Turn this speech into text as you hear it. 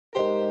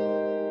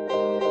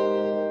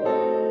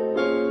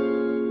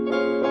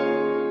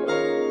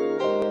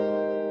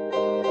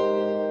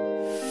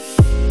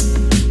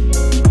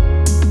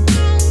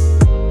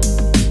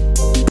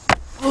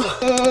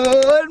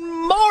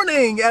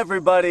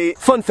everybody.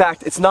 Fun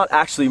fact, it's not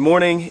actually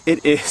morning,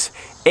 it is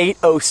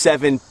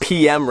 8:07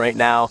 p.m. right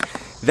now.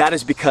 That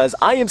is because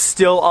I am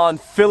still on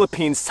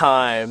Philippines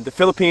time. The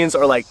Philippines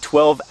are like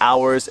 12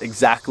 hours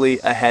exactly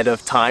ahead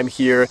of time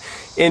here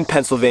in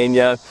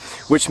Pennsylvania,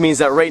 which means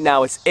that right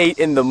now it's 8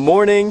 in the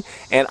morning,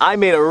 and I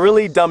made a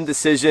really dumb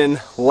decision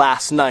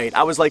last night.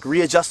 I was like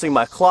readjusting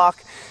my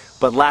clock,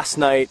 but last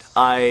night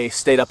I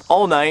stayed up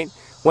all night,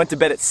 went to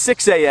bed at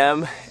 6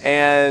 a.m.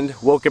 and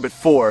woke up at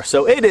 4.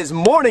 So it is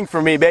morning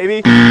for me,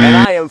 baby, and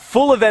I am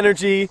full of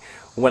energy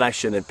when I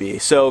shouldn't be.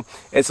 So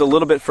it's a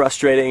little bit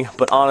frustrating,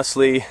 but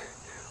honestly,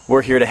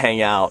 we're here to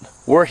hang out.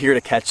 We're here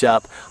to catch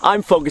up.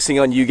 I'm focusing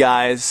on you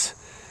guys,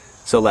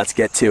 so let's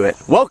get to it.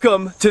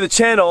 Welcome to the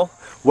channel.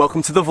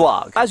 Welcome to the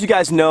vlog. As you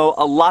guys know,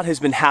 a lot has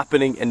been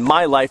happening in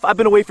my life. I've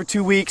been away for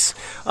 2 weeks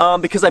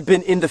because I've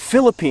been in the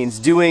Philippines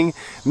doing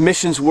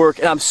missions work,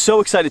 and I'm so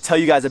excited to tell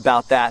you guys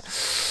about that.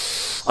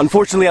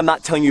 Unfortunately, I'm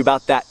not telling you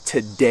about that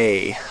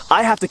today.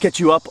 I have to catch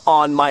you up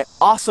on my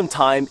awesome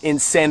time in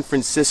San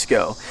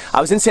Francisco.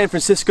 I was in San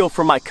Francisco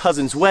for my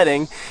cousin's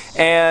wedding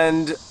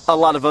and a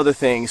lot of other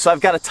things. So I've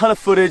got a ton of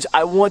footage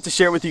I want to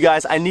share with you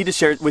guys. I need to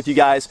share it with you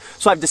guys.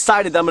 So I've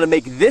decided that I'm gonna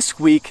make this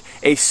week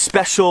a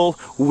special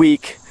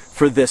week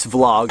for this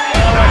vlog.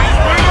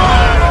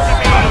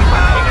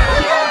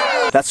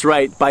 That's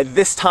right, by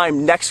this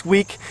time next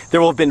week,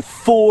 there will have been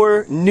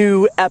 4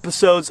 new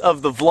episodes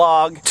of the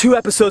vlog. 2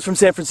 episodes from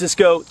San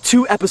Francisco,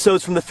 2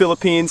 episodes from the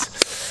Philippines.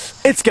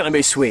 It's gonna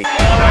be sweet.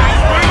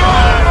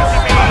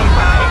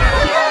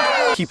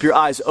 Keep your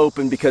eyes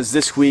open because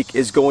this week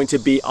is going to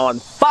be on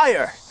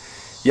fire.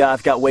 Yeah,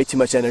 I've got way too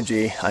much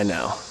energy, I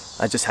know.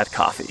 I just had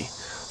coffee,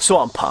 so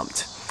I'm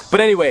pumped. But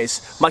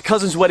anyways, my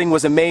cousin's wedding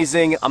was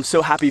amazing. I'm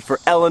so happy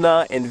for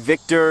Elena and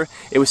Victor.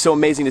 It was so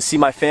amazing to see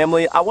my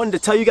family. I wanted to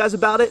tell you guys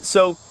about it,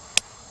 so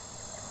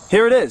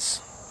here it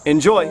is.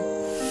 Enjoy.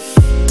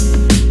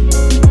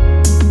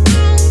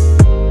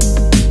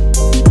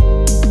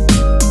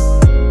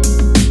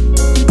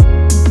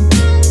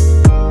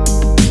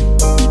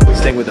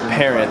 Staying with the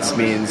parents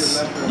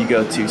means you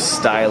go to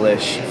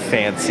stylish,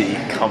 fancy,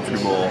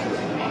 comfortable,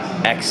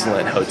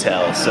 excellent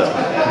hotels. So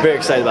I'm very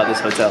excited about this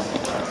hotel.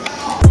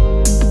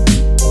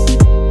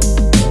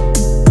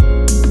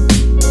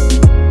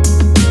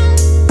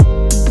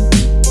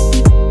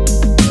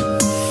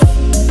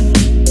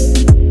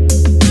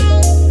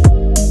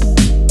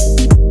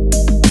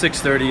 It's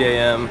 6:30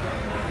 a.m.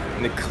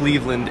 in the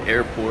Cleveland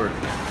airport,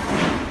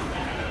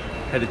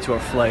 headed to our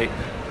flight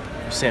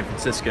for San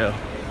Francisco.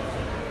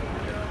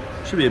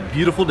 Should be a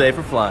beautiful day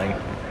for flying.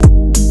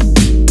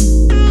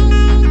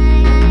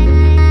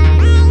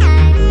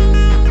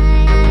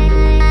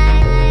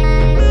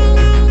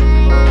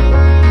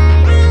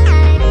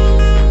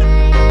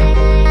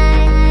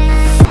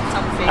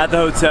 At the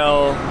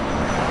hotel,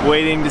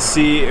 waiting to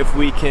see if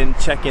we can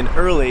check in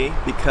early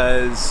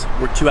because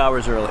we're 2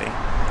 hours early.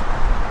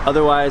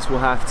 Otherwise, we'll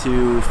have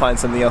to find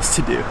something else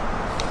to do.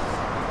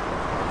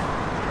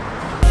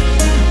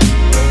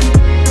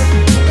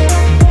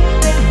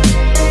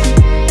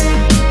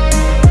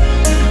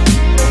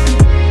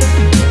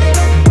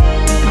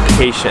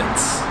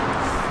 Patience.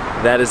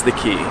 That is the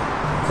key.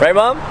 Right,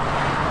 Mom?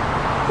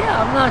 Yeah,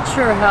 I'm not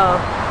sure how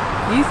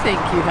you think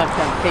you have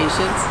to have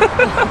patience.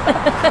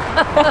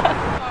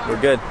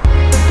 We're good.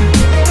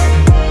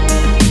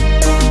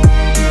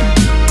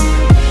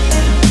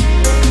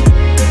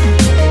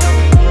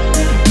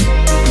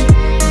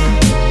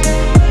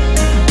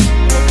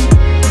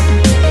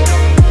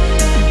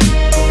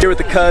 Here with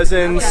the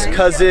cousins,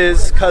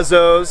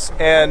 cuzzos,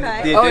 and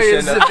the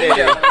addition of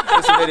video.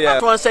 It's a video. I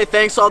just want to say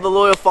thanks to all the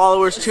loyal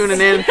followers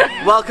tuning in.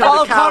 Welcome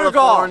to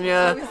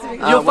California.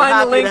 You'll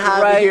find the link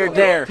right here.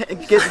 There.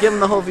 Give them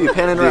the whole view.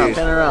 Pan it around.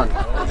 Pan it around.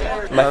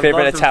 My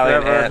favorite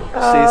Italian aunt.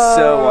 She's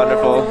so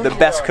wonderful. The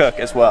best cook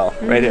as well.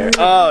 Right here.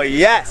 Oh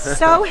yes.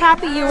 So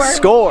happy you were.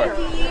 Score.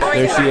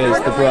 There she is,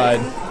 the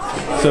bride.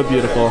 So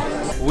beautiful.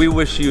 We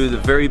wish you the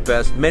very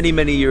best. Many,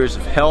 many years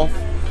of health,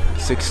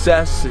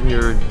 success in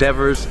your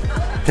endeavors.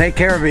 Take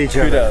care of each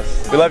other.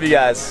 Kudos. We love you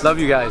guys. Love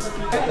you guys.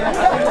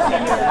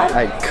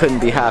 I couldn't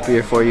be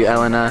happier for you,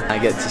 Elena. I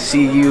get to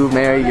see you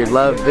marry your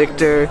love,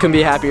 Victor. Couldn't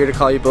be happier to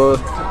call you both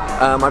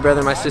my brother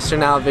and my sister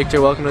now.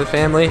 Victor, welcome to the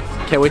family.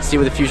 Can't wait to see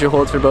what the future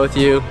holds for both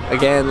of you.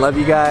 Again, love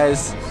you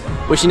guys.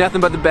 Wish you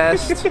nothing but the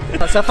best.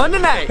 Let's have fun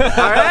tonight.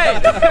 All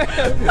right.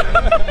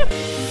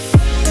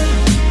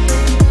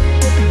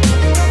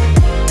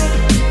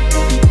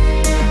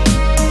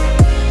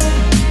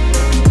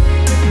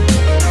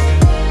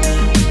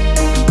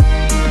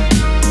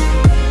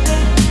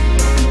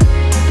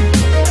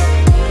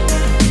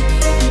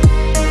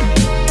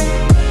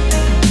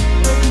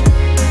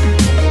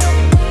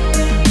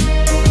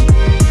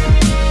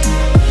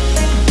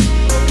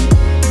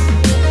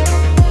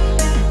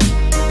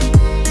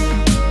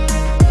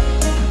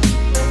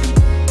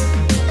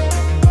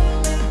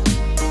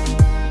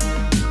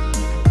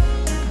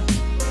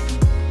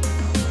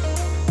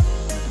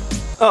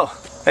 Oh,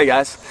 hey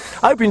guys.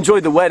 I hope you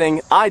enjoyed the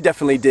wedding. I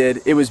definitely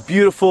did. It was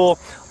beautiful,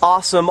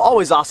 awesome,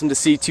 always awesome to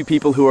see 2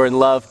 people who are in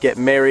love get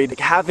married.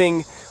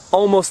 Having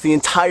almost the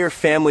entire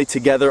family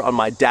together on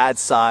my dad's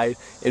side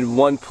in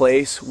one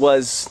place it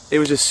was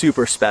just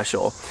super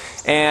special.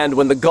 And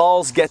when the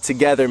Gauls get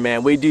together,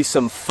 man, we do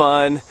some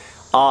fun,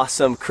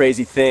 awesome,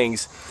 crazy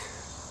things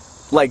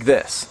like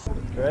this.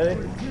 Ready?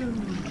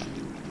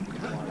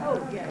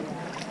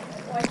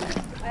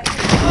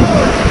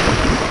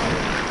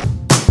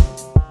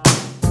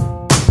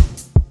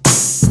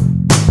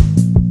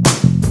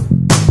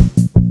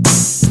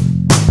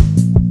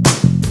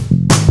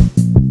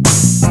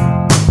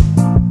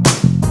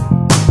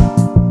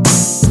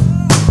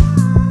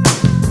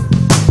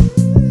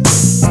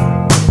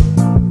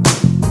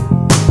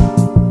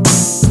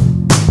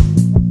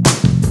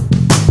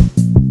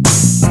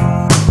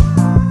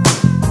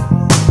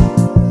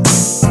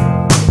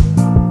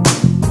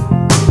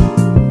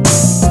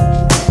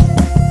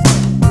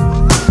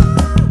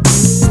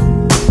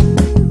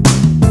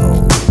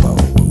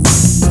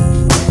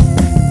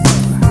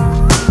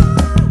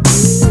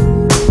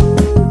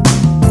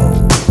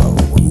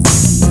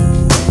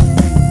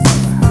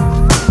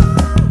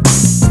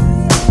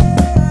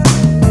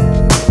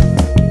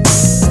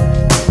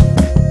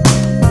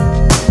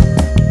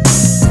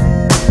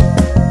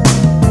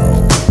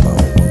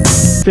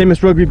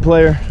 Famous rugby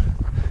player,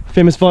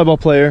 famous volleyball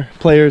player,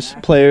 players,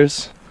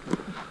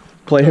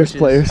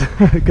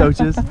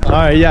 coaches. All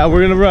right, yeah,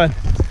 we're gonna run.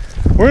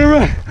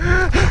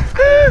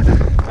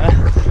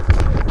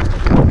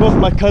 Both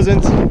my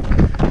cousins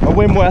are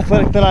way more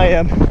athletic than I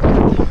am.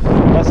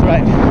 That's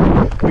right.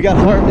 We got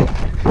heart,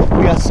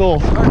 we got soul.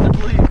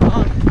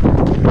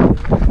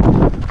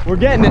 We're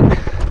getting it.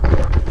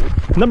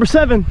 Number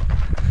 7.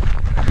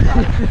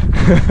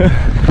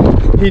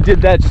 He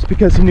did that just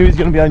because he knew he was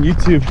gonna be on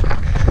YouTube.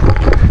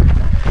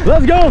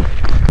 Let's go!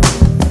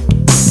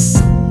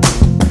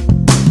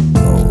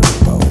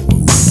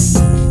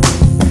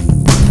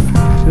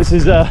 This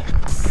is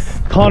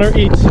Connor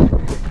eats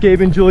Gabe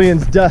and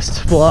Julian's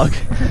dust vlog.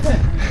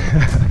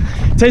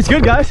 Tastes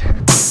good, guys.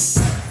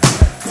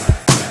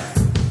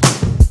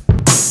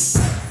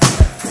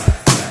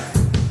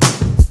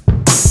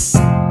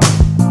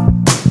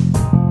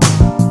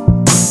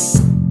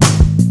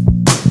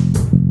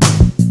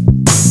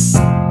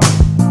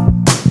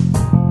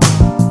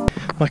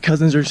 My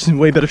cousins are just in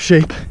way better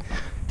shape,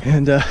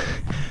 and I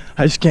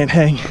just can't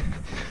hang.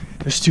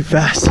 They're just too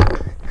fast.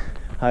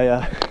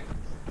 I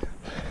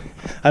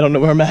don't know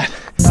where I'm at.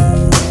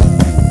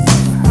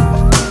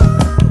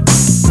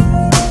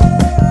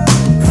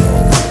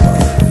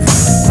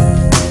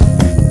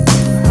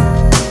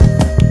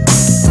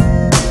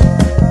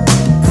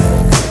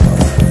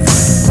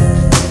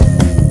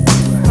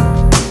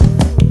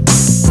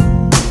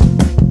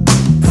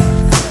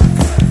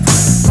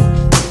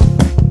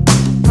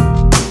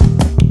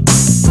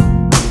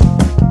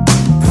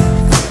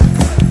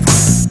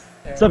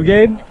 What's up,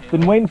 Gabe?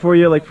 Been waiting for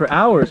you like for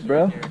hours,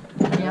 bro.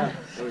 Yeah.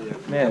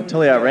 Man,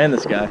 totally outran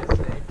this guy.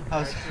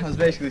 I was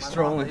basically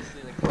strolling.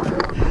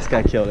 This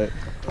guy killed it.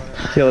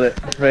 Killed it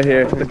right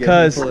here.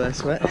 Because dude,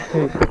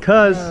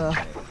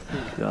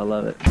 I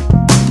love it.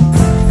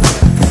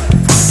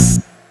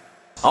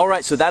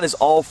 Alright, so that is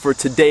all for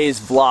today's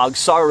vlog.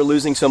 Sorry we're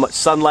losing so much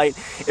sunlight.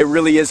 It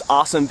really is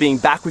awesome being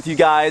back with you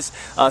guys.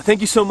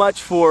 Thank you so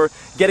much for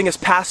getting us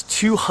past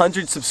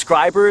 200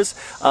 subscribers.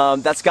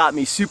 That's got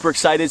me super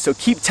excited, so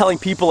keep telling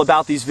people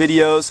about these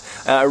videos.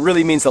 It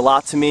really means a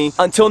lot to me.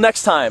 Until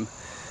next time,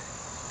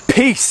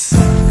 peace!